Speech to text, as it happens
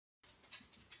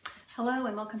Hello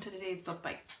and welcome to today's Book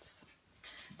Bites.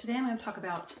 Today I'm going to talk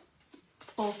about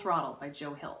Full Throttle by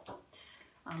Joe Hill.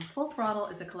 Full Throttle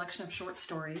is a collection of short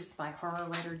stories by horror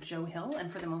writer Joe Hill,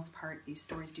 and for the most part these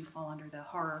stories do fall under the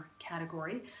horror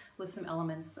category with some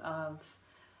elements of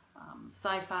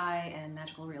sci-fi and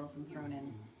magical realism thrown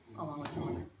in along with some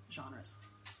other genres.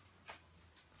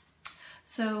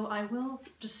 So I will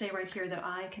just say right here that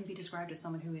I can be described as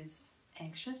someone who is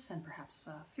anxious and perhaps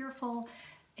fearful,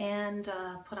 and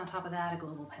put on top of that a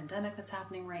global pandemic that's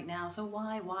happening right now. So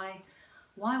why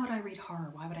would I read horror?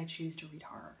 Why would I choose to read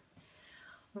horror?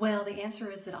 Well, the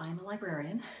answer is that I'm a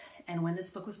librarian, and when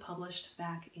this book was published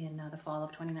back in the fall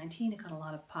of 2019, it got a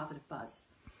lot of positive buzz.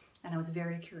 And I was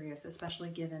very curious, especially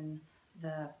given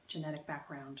the genetic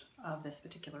background of this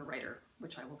particular writer,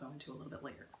 which I will go into a little bit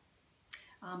later.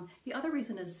 The other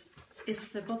reason is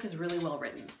the book is really well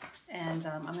written, and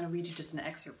I'm going to read you just an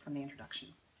excerpt from the introduction.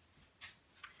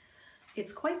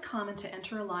 It's quite common to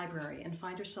enter a library and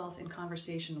find yourself in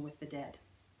conversation with the dead.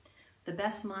 The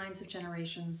best minds of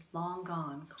generations long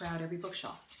gone crowd every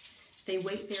bookshelf. They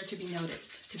wait there to be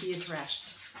noticed, to be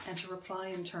addressed, and to reply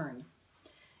in turn.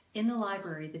 In the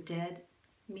library, the dead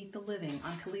meet the living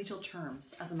on collegial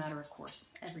terms as a matter of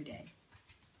course, every day.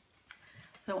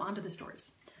 So on to the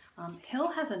stories.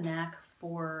 Hill has a knack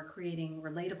for creating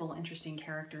relatable, interesting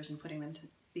characters and putting them to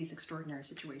these extraordinary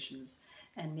situations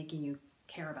and making you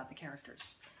care about the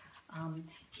characters.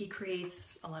 He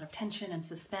creates a lot of tension and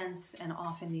suspense, and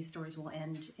often these stories will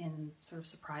end in sort of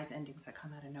surprise endings that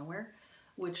come out of nowhere,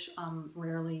 which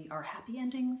rarely are happy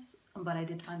endings, but I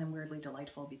did find them weirdly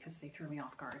delightful because they threw me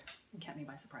off guard and kept me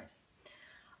by surprise.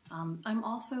 I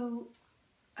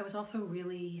was also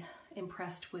really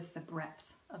impressed with the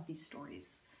breadth of these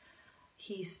stories.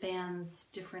 He spans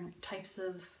different types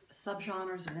of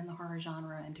subgenres within the horror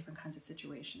genre and different kinds of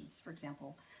situations. For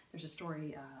example, there's a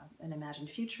story, An Imagined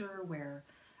Future, where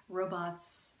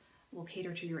robots will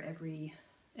cater to your every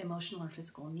emotional or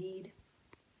physical need,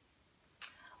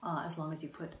 as long as you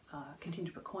continue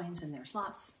to put coins in their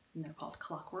slots, and they're called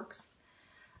clockworks.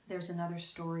 There's another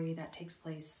story that takes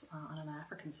place on an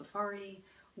African safari,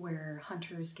 where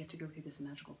hunters get to go through this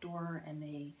magical door, and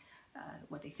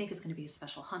what they think is going to be a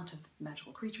special hunt of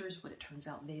magical creatures, what it turns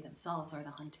out they themselves are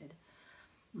the hunted.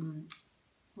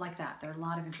 Like that, there are a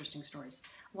lot of interesting stories.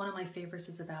 One of my favorites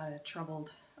is about a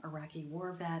troubled Iraqi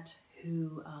war vet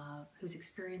whose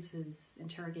experiences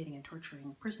interrogating and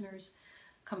torturing prisoners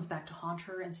comes back to haunt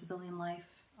her in civilian life.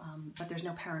 But there's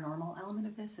no paranormal element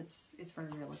of this. It's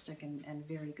very realistic and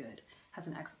very good. Has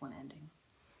an excellent ending.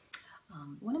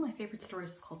 One of my favorite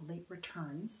stories is called Late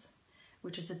Returns,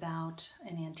 which is about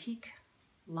an antique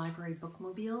library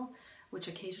bookmobile, which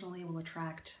occasionally will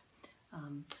attract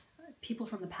people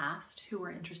from the past who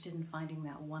are interested in finding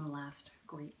that one last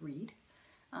great read.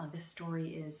 This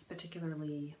story is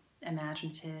particularly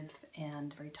imaginative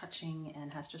and very touching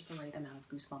and has just the right amount of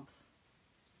goosebumps.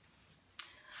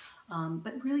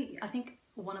 But really, I think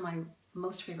one of my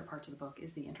most favorite parts of the book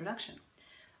is the introduction,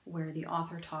 where the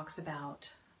author talks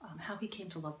about how he came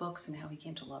to love books and how he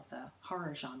came to love the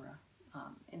horror genre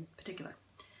in particular.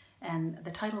 And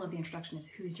the title of the introduction is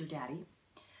Who's Your Daddy?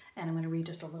 And I'm going to read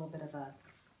just a little bit of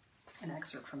an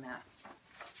excerpt from that.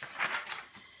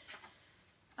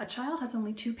 A child has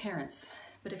only two parents,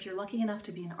 but if you're lucky enough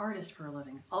to be an artist for a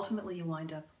living, ultimately you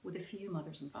wind up with a few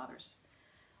mothers and fathers.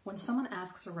 When someone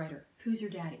asks a writer, who's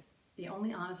your daddy? The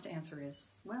only honest answer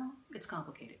is, well, it's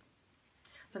complicated.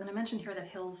 So I'm going to mention here that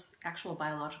Hill's actual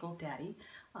biological daddy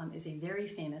is a very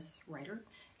famous writer,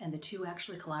 and the two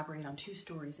actually collaborate on two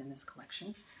stories in this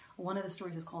collection. One of the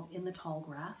stories is called In the Tall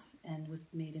Grass and was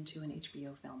made into an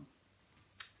HBO film.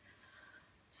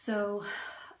 So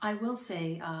I will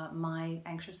say, my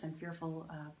anxious and fearful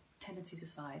tendencies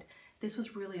aside, this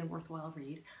was really a worthwhile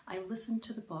read. I listened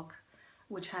to the book,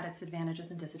 which had its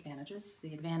advantages and disadvantages.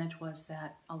 The advantage was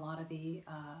that a lot of the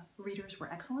readers were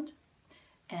excellent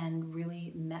and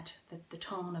really met the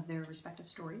tone of their respective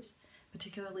stories.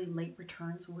 Particularly Late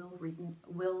Returns, Will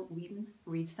Wheaton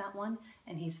reads that one,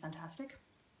 and he's fantastic.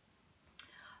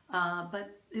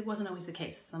 But it wasn't always the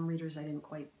case. Some readers I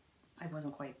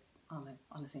wasn't quite on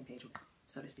the same page with,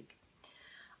 so to speak.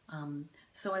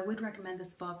 So I would recommend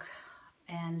this book,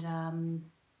 and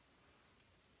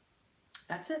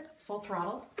that's it. Full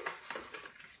Throttle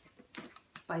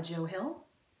by Joe Hill.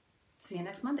 See you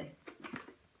next Monday.